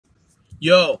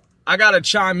Yo, I gotta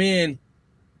chime in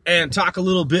and talk a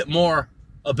little bit more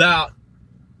about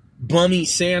Bummy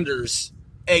Sanders,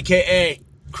 a.k.a.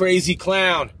 Crazy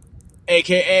Clown,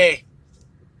 a.k.a.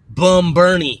 Bum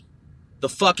Bernie, the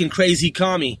fucking crazy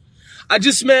commie.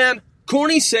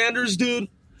 Corny Sanders, dude,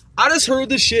 I just heard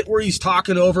the shit where he's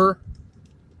talking over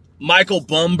Michael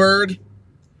Bloomberg.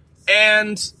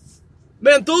 And,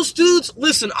 man, those dudes,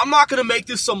 listen, I'm not going to make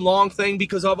this some long thing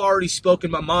because I've already spoken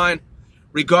my mind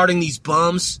regarding these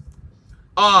bums.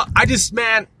 Bernie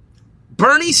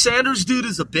Sanders, dude,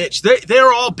 is a bitch.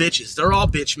 They're all bitches. They're all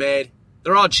bitch-made.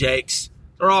 They're all jakes.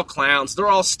 They're all clowns. They're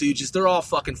all stooges. They're all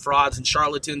fucking frauds and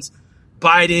charlatans.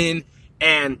 Biden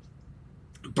and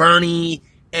Bernie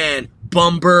and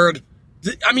Bloomberg.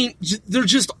 They're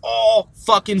just all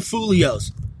fucking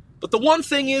folios. But the one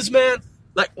thing is, man,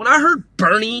 like, when I heard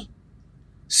Bernie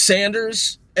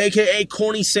Sanders, a.k.a.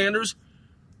 Corny Sanders,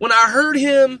 when I heard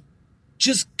him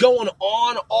just going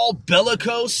on all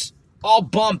bellicose, all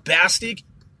bombastic,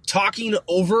 talking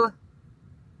over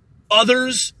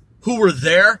others who were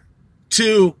there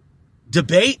to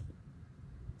debate,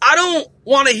 I don't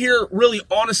want to hear, really,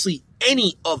 honestly,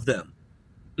 any of them.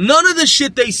 None of the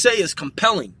shit they say is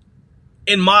compelling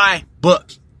in my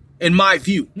book, in my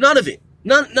view. None of it.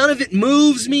 None of it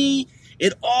moves me.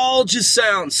 It all just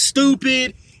sounds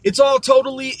stupid. It's all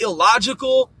totally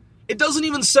illogical. It doesn't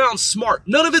even sound smart.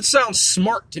 None of it sounds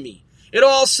smart to me. It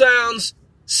all sounds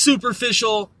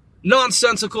superficial,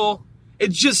 nonsensical. It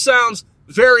just sounds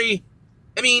very,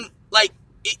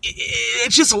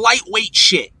 it's just lightweight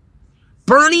shit.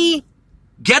 Bernie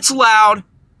gets loud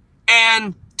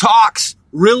and talks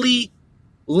really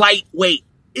lightweight.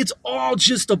 It's all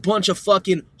just a bunch of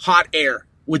fucking hot air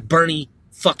with Bernie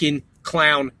fucking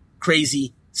clown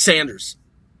crazy Sanders.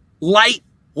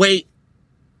 Lightweight,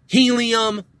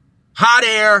 helium, hot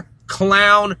air,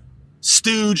 clown,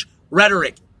 stooge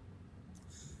rhetoric.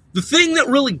 The thing that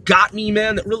really got me,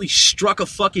 man, that really struck a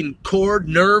fucking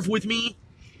nerve with me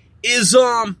is,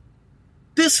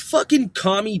 this fucking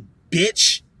commie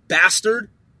bitch, bastard,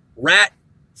 rat,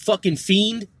 fucking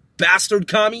fiend, bastard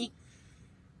commie.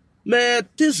 Man,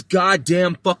 this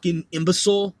goddamn fucking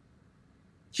imbecile,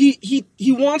 he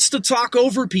wants to talk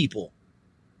over people.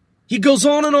 He goes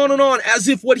on and on and on as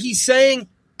if what he's saying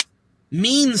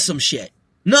means some shit.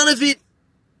 None of it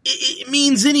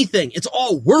means anything. It's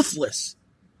all worthless.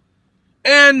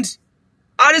 And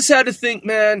I just had to think,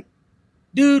 man,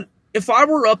 dude, if I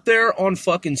were up there on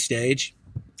fucking stage,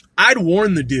 I'd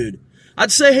warn the dude.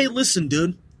 I'd say, hey, listen,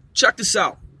 dude, check this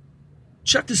out.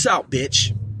 Check this out,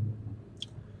 bitch.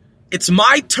 It's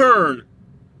my turn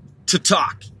to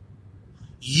talk.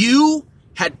 You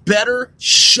had better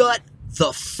shut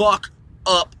the fuck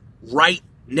up right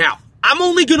now. I'm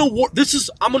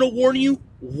gonna warn you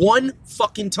one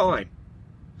fucking time.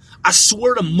 I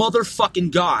swear to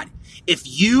motherfucking God, if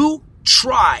you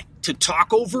try to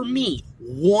talk over me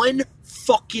one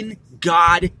fucking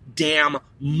goddamn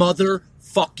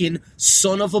motherfucking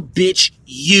son of a bitch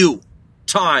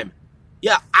time.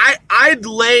 Yeah, I'd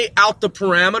lay out the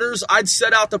parameters. I'd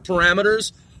set out the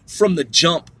parameters from the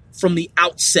jump, from the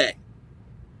outset.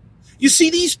 You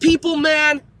see, these people,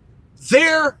 man,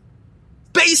 they're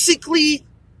basically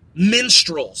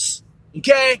minstrels,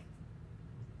 okay?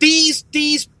 These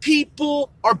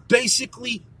people are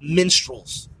basically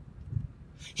minstrels.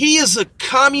 He is a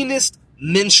communist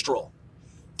minstrel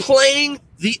playing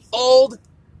the old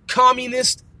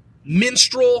communist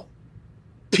minstrel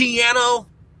piano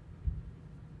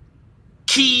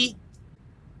key.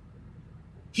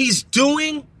 He's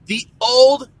doing the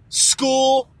old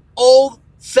school,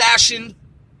 old-fashioned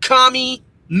commie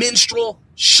minstrel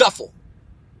shuffle.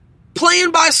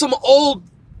 Playing by some old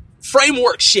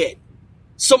framework shit.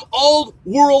 Some old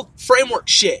world framework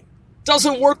shit.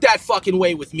 Doesn't work that fucking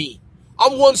way with me.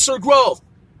 I'm one Sir Grove.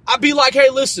 I'd be like, hey,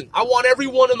 listen, I want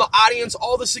everyone in the audience,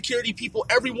 all the security people,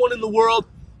 everyone in the world,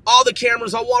 all the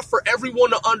cameras, I want for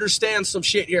everyone to understand some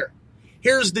shit here.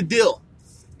 Here's the deal.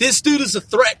 This dude is a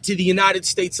threat to the United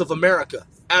States of America,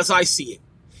 as I see it.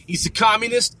 He's a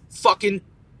communist fucking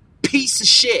piece of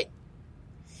shit.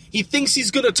 He thinks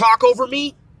he's going to talk over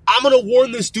me. I'm going to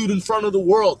warn this dude in front of the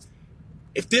world.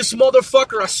 If this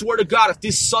motherfucker, I swear to God, if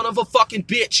this son of a fucking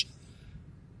bitch,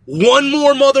 one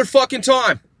more motherfucking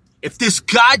time, if this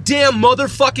goddamn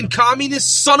motherfucking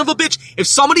communist son of a bitch, if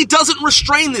somebody doesn't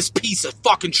restrain this piece of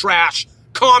fucking trash,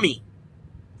 commie,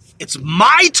 it's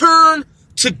my turn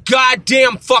to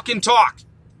goddamn fucking talk.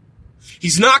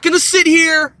 He's not going to sit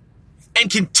here and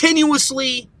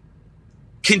continually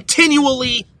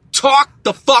talk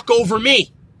the fuck over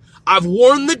me. I've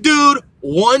warned the dude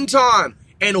one time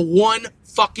and one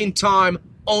fucking time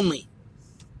only.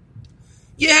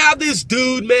 you have this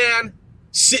dude, man,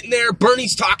 sitting there.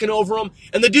 Bernie's talking over him,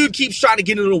 and the dude keeps trying to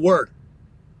get into a word.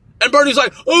 And Bernie's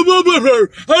like, and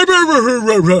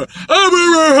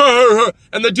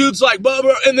the dude's like,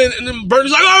 and then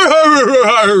Bernie's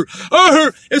like,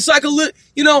 it's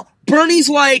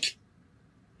like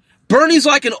Bernie's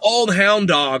like an old hound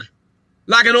dog,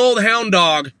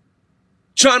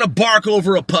 trying to bark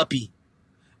over a puppy.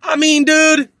 I mean,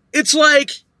 dude, it's like,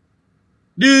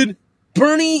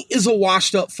 Bernie is a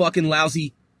washed up fucking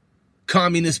lousy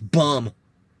communist bum.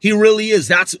 He really is.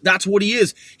 That's what he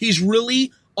is. He's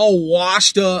really a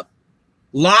washed up,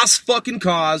 lost fucking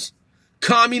cause,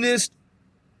 communist,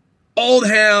 old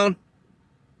hound,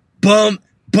 bum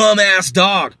ass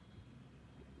dog.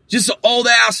 Just an old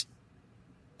ass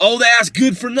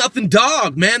good for nothing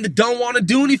dog, man, that don't want to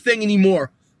do anything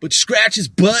anymore, but scratch his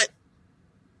butt,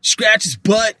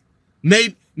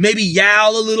 maybe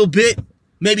yowl a little bit,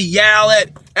 maybe yowl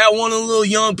at one of the little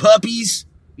young puppies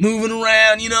moving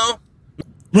around,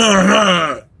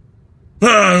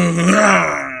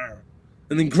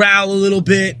 and then growl a little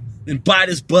bit, then bite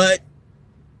his butt,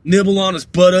 nibble on his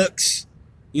buttocks,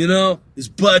 his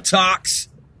buttocks.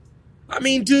 I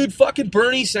mean, dude, fucking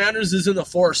Bernie Sanders isn't a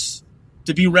force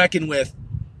to be reckoned with.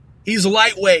 He's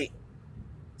lightweight.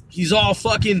 He's all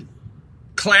fucking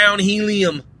clown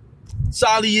helium. That's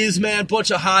all he is, man.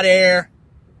 Bunch of hot air.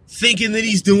 Thinking that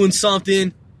he's doing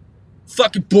something.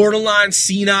 Fucking borderline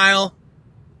senile.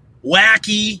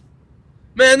 Wacky.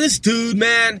 Man, this dude,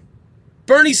 man.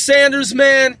 Bernie Sanders,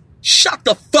 man. Shut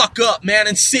the fuck up, man,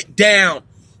 and sit down.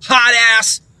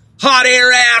 Hot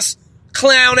air ass,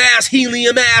 clown ass,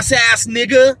 helium ass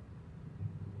nigga.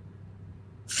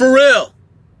 For real.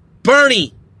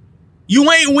 Bernie,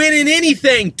 you ain't winning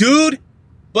anything, dude.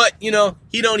 But, he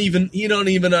don't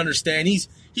even understand. He's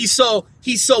so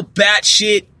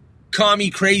batshit commie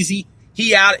crazy.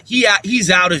 He's out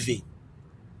of it.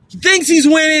 He thinks he's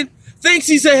winning, thinks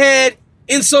he's ahead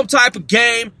in some type of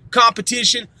game,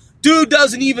 competition. Dude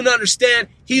doesn't even understand.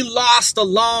 He lost a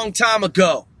long time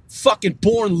ago. Fucking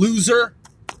born loser.